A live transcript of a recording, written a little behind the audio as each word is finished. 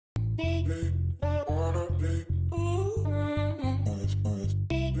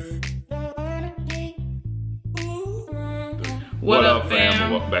What up, fam?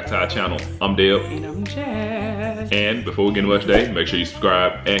 Welcome back to our channel. I'm Dale. And I'm Jazz. And before we get into much today, make sure you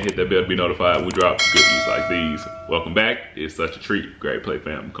subscribe and hit that bell to be notified when we drop goodies like these. Welcome back. It's such a treat. Great play,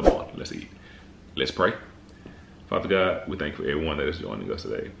 fam. Come on, let's eat. Let's pray. Father God, we thank you for everyone that is joining us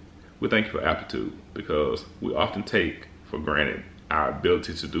today. We thank you for aptitude because we often take for granted our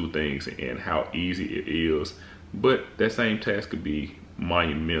ability to do things and how easy it is. But that same task could be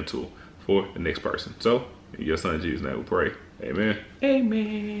monumental for the next person. So, in your son Jesus' name we pray. Amen.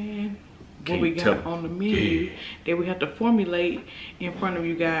 Amen. What we got on the menu that we have to formulate in front of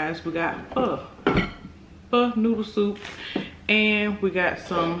you guys. We got pho noodle soup, and we got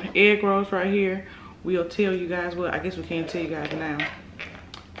some egg rolls right here. We'll tell you guys, well, I guess we can't tell you guys now.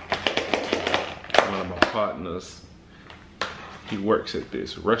 One of my partners, he works at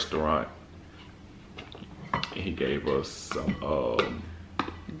this restaurant, and he gave us some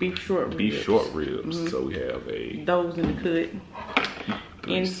beef short ribs. Mm-hmm. So we have those in the cut.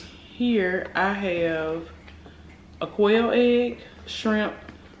 In here I have a quail egg, shrimp,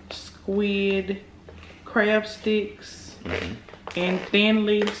 squid, crab sticks, and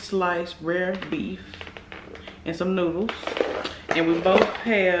thinly sliced rare beef, and some noodles. And we both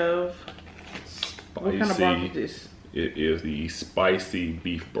have what kind of broth is this? It is the spicy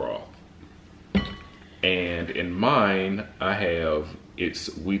beef broth. And in mine, I have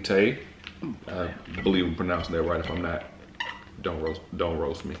it's wheat. I believe I'm pronouncing that right. If I'm not, don't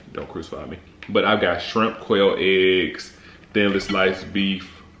roast me, don't crucify me. But I've got shrimp, quail eggs, thinly sliced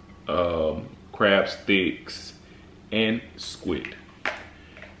beef, crab sticks, and squid.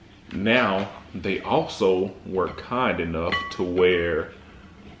 Now, they also were kind enough to where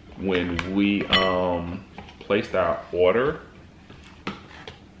when we placed our order,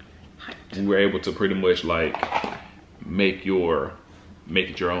 we were able to pretty much like make it your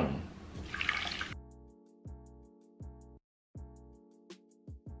own.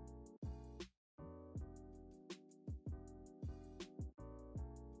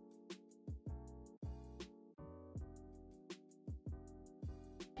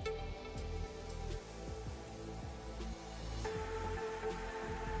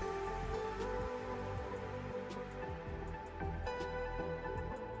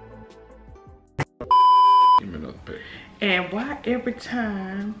 And why every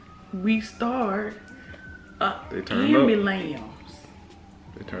time we start they turn up? Lambs.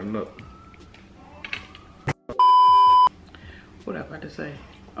 They turn up. What I about to say?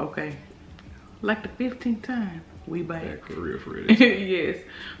 Okay. Like the 15th time, we back. Yeah, for real. Yes.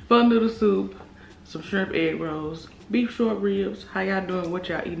 Pho noodle soup, some shrimp egg rolls, beef short ribs. How y'all doing? What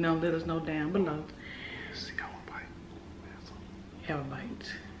y'all eating on? Let us know down below. See, I want a bite. Have a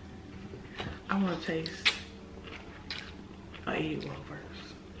bite. I want to taste an egg roll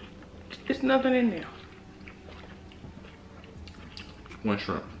first. There's nothing in there. One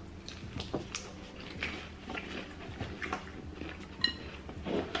shrimp.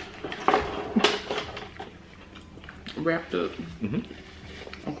 Wrapped up.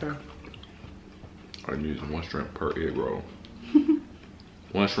 Okay. I'm using one shrimp per egg roll.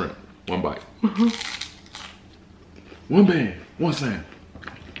 One shrimp, one bite. One bang, one slam.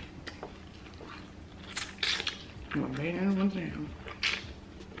 One bang, one slam.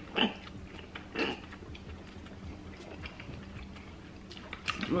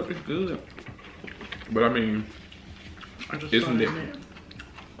 Look, it's good. But I mean, isn't it?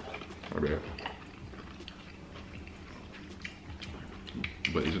 My bad.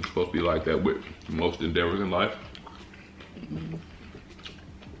 But isn't it supposed to be like that with most endeavors in life?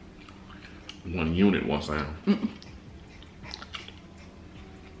 One unit, one sound.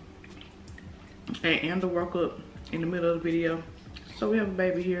 And to work up in the middle of the video. So we have a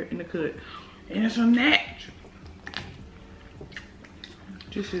baby here in the cut. And it's a neck.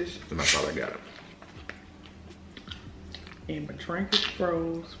 This is. And that's all I got. And my drink is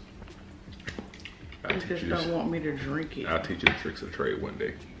froze. You just don't want me to drink it. I'll teach you the tricks of the trade one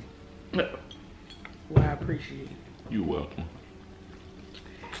day. Well, I appreciate it. You're welcome.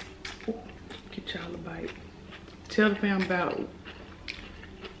 Get y'all a bite. Tell the fam about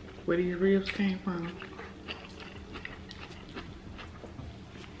where these ribs came from.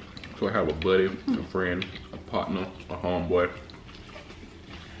 So I have a buddy, a friend, a partner, a homeboy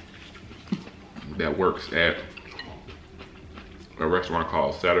that works at a restaurant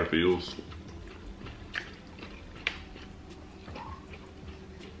called Satterfield's.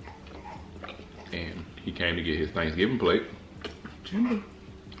 And he came to get his Thanksgiving plate. Jimbo.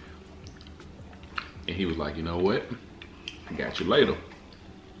 And he was like, you know what? I got you later.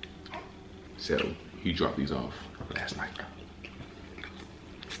 So he dropped these off last night.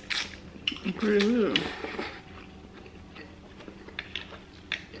 Pretty good.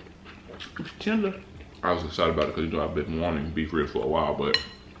 It's tender. I was excited about it because, you know, I've been wanting beef ribs for a while, but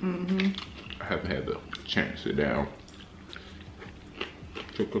I haven't had the chance to sit down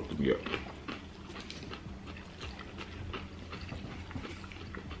to cook them yet.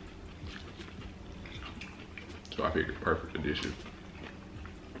 So I figured perfect addition.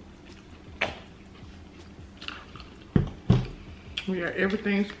 We got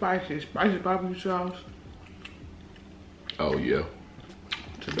everything spicy. Spicy barbecue sauce. Oh yeah.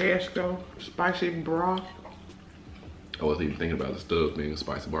 Tabasco. Spicy broth. I wasn't even thinking about the stuff being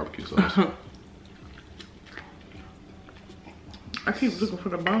spicy barbecue sauce. I keep looking for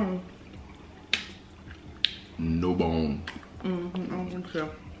the bone. No bone. I don't think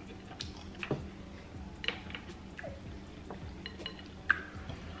so.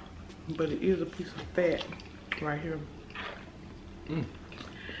 But it is a piece of fat right here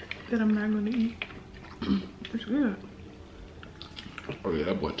that I'm not gonna eat. It's good. Oh yeah,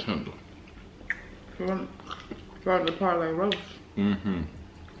 that boy tender. From the parlay roast.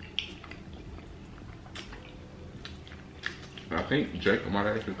 I think Jacob might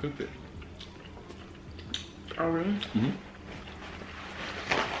have actually cooked it. Oh really?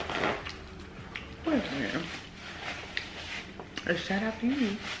 Wait a minute. A shout out to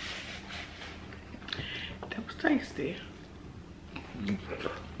you. That was tasty.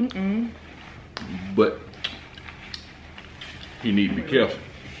 But he need to be careful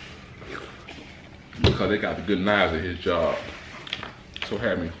because they got the good knives at his job. So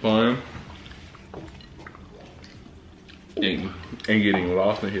having fun and getting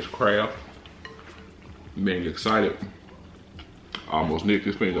lost in his craft, being excited, almost nicked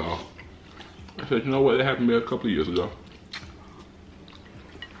his finger off. I said, you know what? That happened to me a couple of years ago.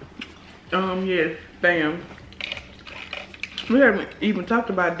 Yes, bam. We haven't even talked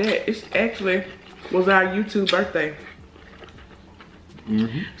about that. It's actually was our YouTube birthday.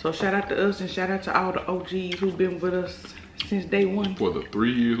 So shout out to us and shout out to all the OGs who've been with us since day one. For the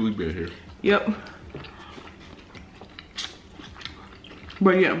 3 years we've been here. Yep.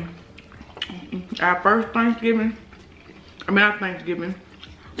 But yeah, our first Thanksgiving, our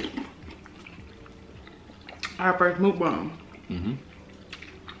first mukbang.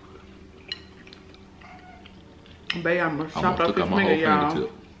 Babe, I'm gonna chop up this nigga, y'all.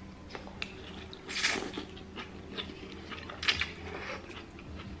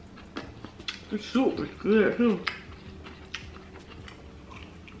 The soup is good too.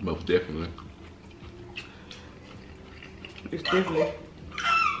 Most definitely. It's definitely.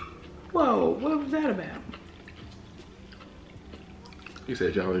 Whoa, what was that about? He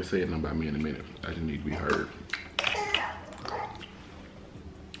said, y'all ain't saying nothing about me in a minute. I just need to be heard.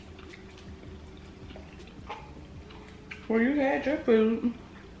 Well, you had your food.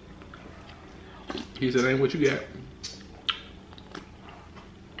 He said, ain't what you got.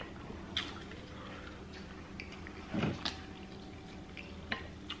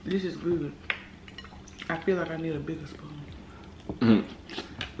 This is good. I feel like I need a bigger spoon.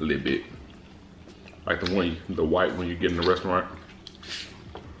 A little bit. Like the one, the white one you get in the restaurant.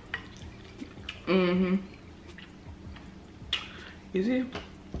 Is it?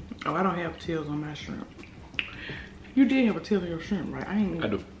 Oh, I don't have tails on my shrimp. You did have a tail on your shrimp, right? I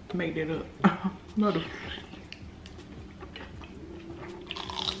do. Make that up. I do.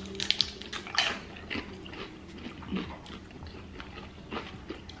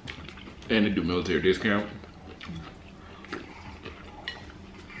 And they do military discount.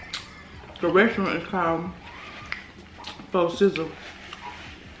 The restaurant is called Pho Sizzle.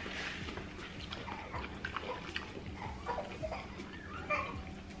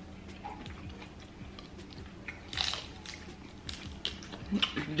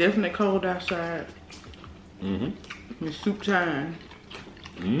 It's definitely cold outside. It's soup time.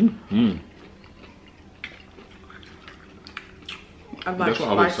 I like That's why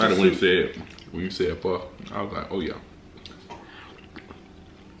I was excited soup. when you said pho. I was like, oh yeah.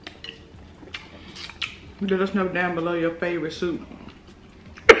 Let us know down below your favorite soup.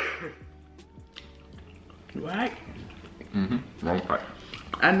 Right? Wrong pipe.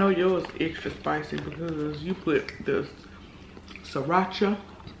 I know yours extra spicy because you put the sriracha.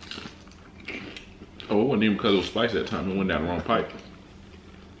 Oh, it wasn't even because it was spicy that time. It went down the wrong pipe.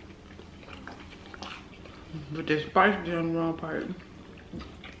 But the spice down the wrong pipe.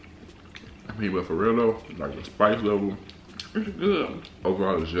 I mean, but for real though, like the spice level, It's good.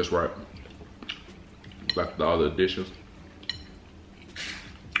 overall is just right. Like the other dishes.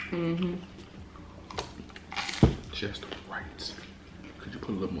 Just right. Could you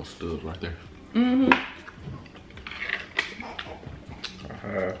put a little more studs right there? Mm-hmm.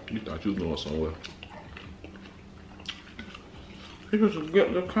 You thought you was going somewhere. It was a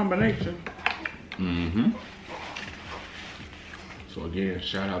good little combination. Mm-hmm. So again,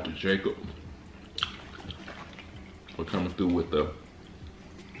 shout out to Jacob for coming through with the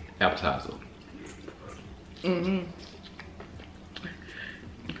appetizer. Mm-hmm.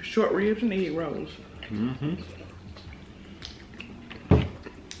 Short ribs and egg rolls. Mm-hmm.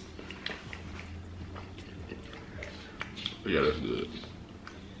 Yeah, that's good.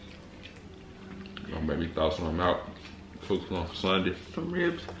 Gonna make me thaw some out. Cook some for Sunday. Some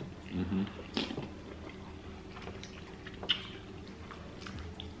ribs. Mm-hmm.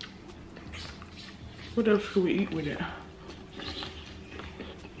 What else could we eat with it?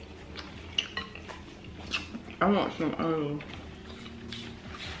 I want some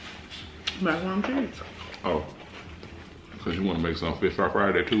macaroni and cheese. Oh, because you want to make some fish fry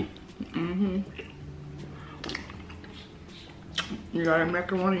Friday too. Mm-hmm. You got a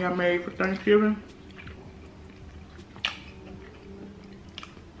macaroni I made for Thanksgiving?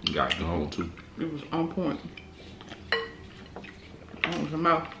 You got it home too. It was on point. I want some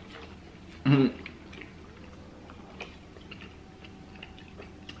more. Mm-hmm.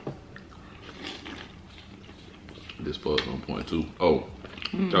 This pho is on point too. Oh,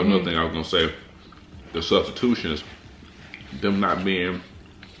 that's another thing I was gonna say. The substitutions, them not being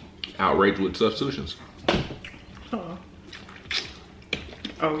outrageous with substitutions.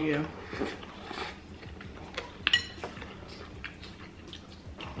 Oh yeah.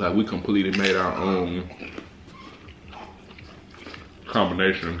 Like we completely made our own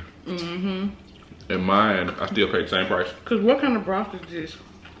combination. Mm-hmm. And mine, I still paid the same price. Cause what kind of broth is this?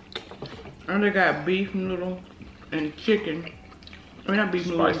 And they got beef noodle and chicken. I mean not beef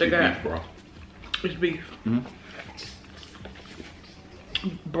noodle, Spicy they got beef broth. It's beef. Mm-hmm.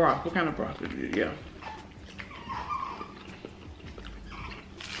 Broth. What kind of broth is it? Yeah.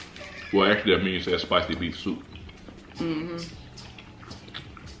 Well, actually, that means that's spicy beef soup. Mm-hmm.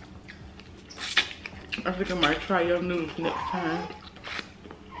 I think I might try your noodles next time.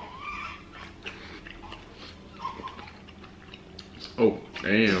 Oh,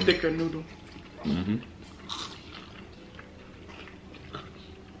 and Thicker noodle. mm-hmm.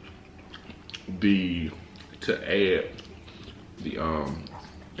 To add the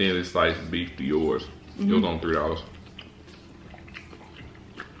thinly sliced beef to yours, it was on $3.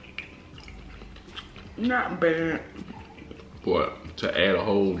 Not bad. But to add a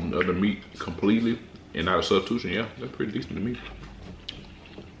whole other meat completely and not a substitution, yeah, that's pretty decent to me.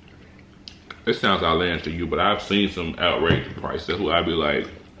 It sounds outlandish to you, but I've seen some outrageous prices who I'd be like,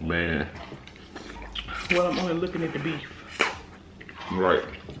 man. Well, I'm only looking at the beef. Right.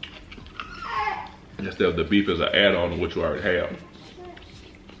 Instead of the beef as an add-on to what you already have.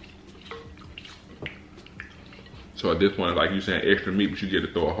 So at this point, like you saying, extra meat, but you get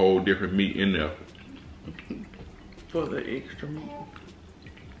to throw a whole different meat in there. For the extra meat.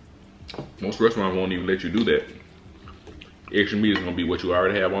 Most restaurants won't even let you do that. Extra meat is gonna be what you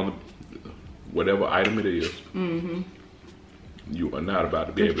already have on the whatever item it is. Mm-hmm. You are not about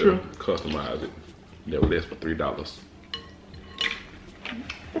to be able to customize it. Nevertheless, for $3.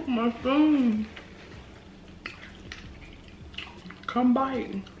 My phone. Come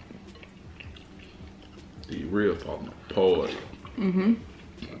bite. The real falling apart. Mm-hmm.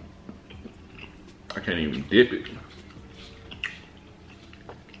 I can't even dip it.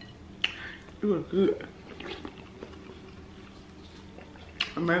 It was good.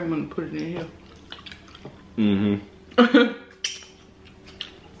 I might want to put it in here. Mm-hmm.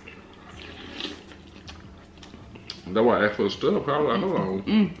 That's why I asked for the stuff. I was like, hold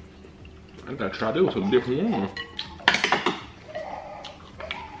on. I gotta try this with some different one.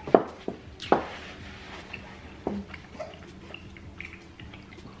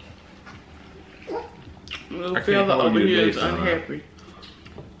 Little fella over here is unhappy.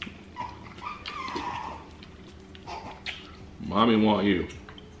 Mommy want you.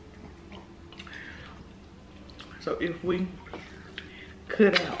 So if we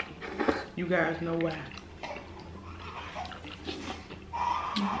cut out, you guys know why.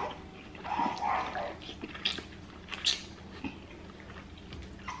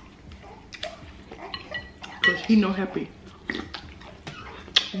 Cause he no happy.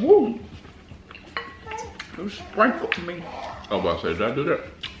 Woo! It was sprinkled to me. I was about to say, did I do that?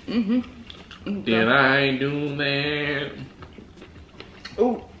 Mm-hmm. Then I ain't doing that.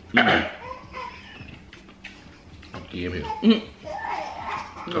 Oh. Give him.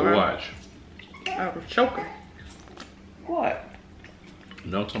 No, Go watch. I was choking. What?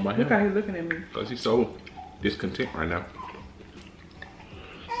 No, I'm talking about Look him. how he's looking at me. Because he's so discontent right now.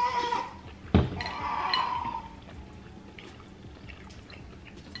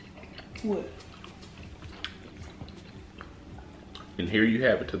 What? And here you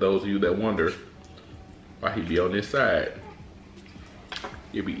have it, to those of you that wonder why he be on this side.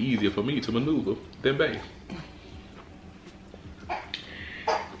 It'd be easier for me to maneuver than Bae.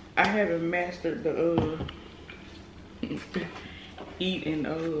 I haven't mastered the eat and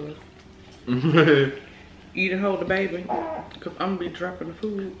hold the baby, cause I'm gonna be dropping the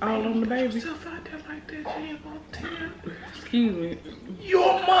food all on the baby. Yourself out there like that, she ain't gonna tell. Excuse me.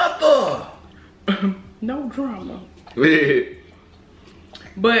 Your mother. No drama.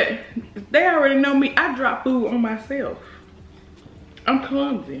 But they already know me. I drop food on myself. I'm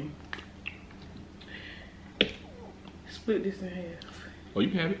clumsy. Split this in half. Oh, you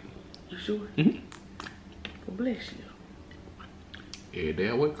can have it. You sure? Mm-hmm. Well, bless you. Every day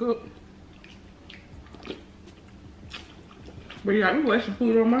I wake up. But yeah, I'm wasting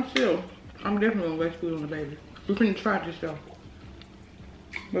food on myself. I'm definitely gonna waste food on the baby. We're finna try this though.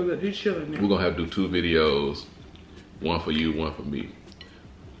 But look, he's chilling now. We're gonna have to do 2 videos. One for you, one for me.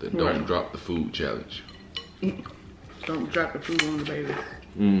 The don't drop the food challenge. Don't drop the food on the baby.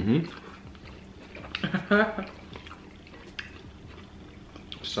 Mm-hmm.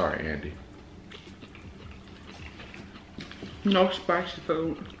 Sorry, Andy. No spicy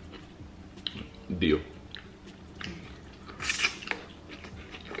food. Deal.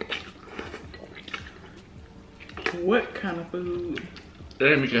 What kind of food?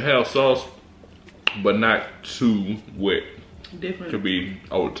 And we can have sauce, but not too wet. Different. To be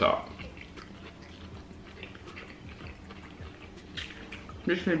over top.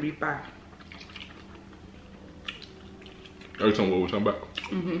 This is gonna be fire. Are you talking what we're talking about?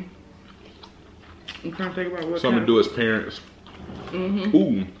 Mm-hmm. I'm trying to think about what Something to do as parents. Mm-hmm.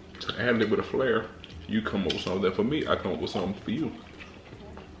 Ooh, to add a little bit of flair. You come up with something for me, I come up with something for you.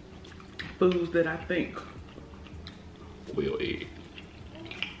 Foods that I think Well, egg.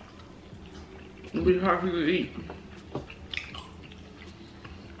 will be hard for you to eat.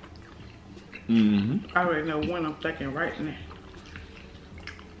 Mm-hmm. I already know one I'm thinking right now.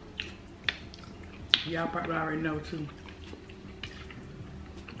 Y'all probably already know too.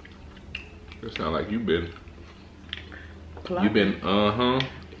 It sounds like you've been Plotting? Nah.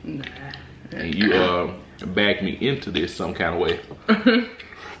 And you backed me into this some kind of way.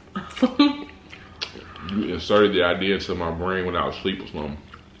 You inserted the idea into my brain when I was asleep or something.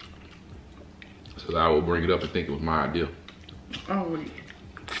 So that I would bring it up and think it was my idea. Oh,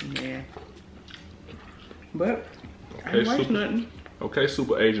 yeah. But I Okay, ain't waste nothing. Okay,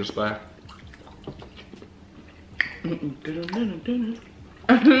 super agent spy.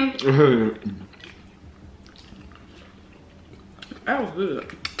 That was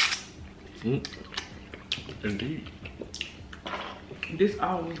good. Indeed. This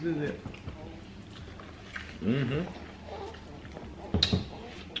all was good. Mm-hmm.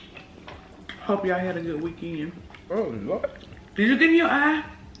 Hope y'all had a good weekend. Oh, Lord. Did you get in your eye?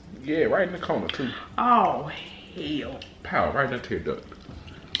 Yeah, right in the corner, too. Oh, hell. Pow, right in the tear duct.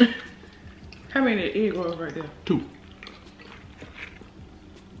 How many egg rolls right there? 2.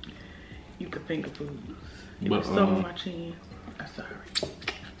 You could finger foods. It But, was so on my chin. I'm sorry.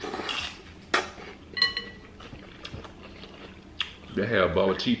 They have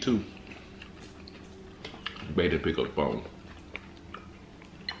bubble tea, too. Made it pick up the phone.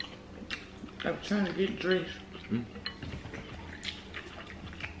 I was trying to get dressed.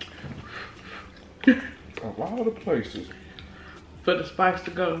 Of all the places For the spice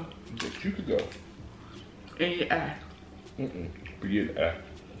to go that you could go. in your eye. Forget that.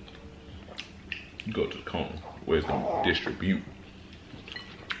 You go to the corner where it's gonna distribute.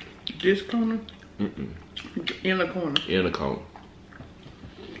 This corner? In the corner. In the corner.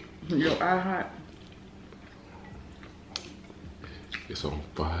 Your eye hot. It's on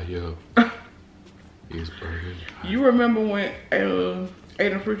fire. It's burning. You remember when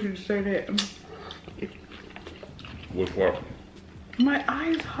Ada Fritz used to say that? What part? My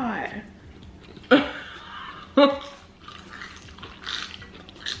eye's hot.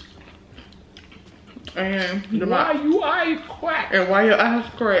 And Why you eyes crack? And why your eyes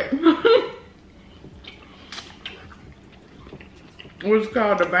crack? What's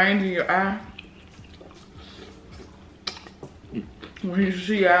called the veins in your eye? When you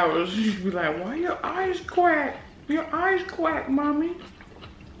see ours, you be like, why your eyes crack? Your eyes crack, mommy.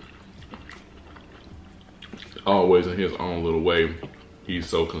 Always in his own little way, he's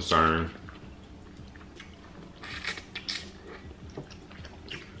so concerned.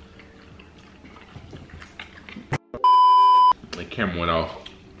 The camera went off.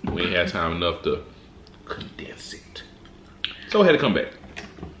 We ain't had time enough to condense it. So I had to come back.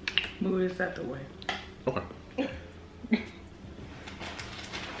 Move this out the way. Okay.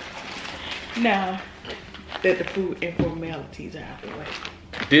 Now that the food informalities are out the way.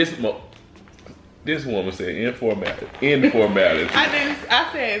 This woman said informality. I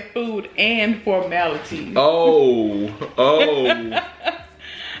said food and formalities. Oh.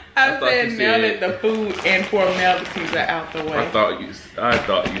 I said now that the food and formalities are out the way. I thought you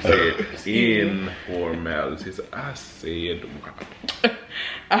said informalities. I said wow.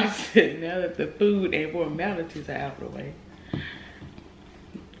 I said now that the food and formalities are out the way.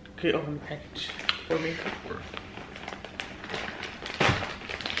 Okay, open the package for me.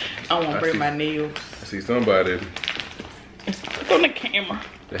 I want to break my nails. I see somebody on the camera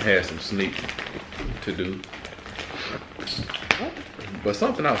that has some sneaking to do. But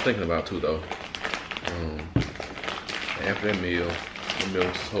something I was thinking about too, though. After that meal, the meal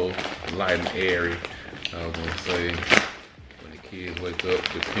was so light and airy. I was gonna say when the kids wake up,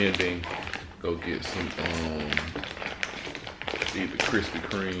 depending, go get some either Krispy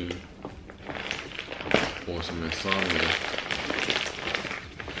Kreme or some insomnia.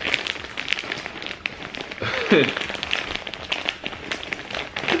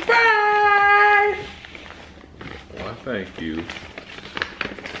 Surprise! Why, thank you.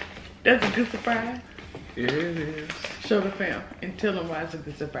 That's a good surprise. Yeah, it is. Show the fam and tell them why it's a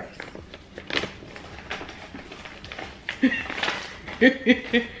good surprise.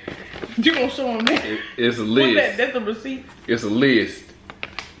 You gonna show them that? It's a list. What's that? That's a receipt. It's a list.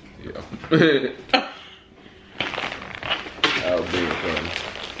 Yeah. I'll be fun.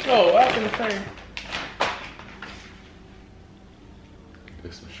 Oh, I was gonna say.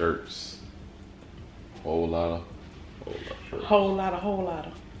 Get some shirts. Whole lot of shirts. Whole lot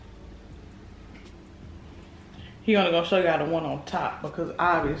of. He only gonna show y'all the one on top because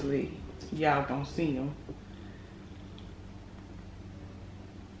obviously y'all gonna see him.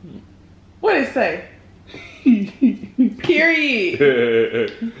 What did it say? Period.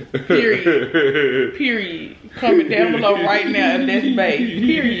 Period. Comment down below right now if that's babe.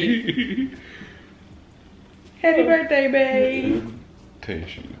 Period. Happy birthday, babe.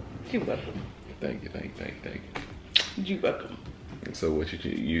 Attention. You're welcome. Thank you. You welcome. So what you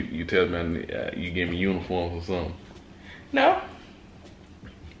tell me you give me uniforms or something? No.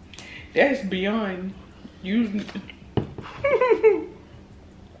 That's beyond you.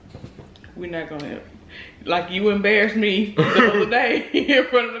 We're not gonna, like you embarrassed me the other day in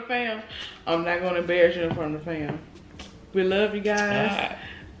front of the fam. I'm not gonna embarrass you in front of the fam. We love you guys.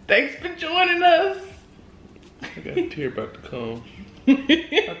 Thanks for joining us. I got a tear about to come.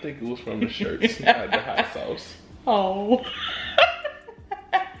 I think it was from the shirts, not the hot sauce. Oh.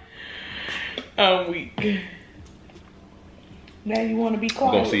 I'm weak. Now you want to be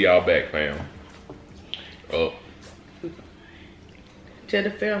quiet. We're gonna see y'all back, fam. Tell the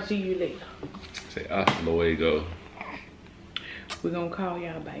fam, see you later. Say hasta luego. We're gonna call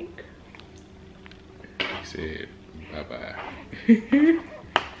y'all back. He said bye-bye.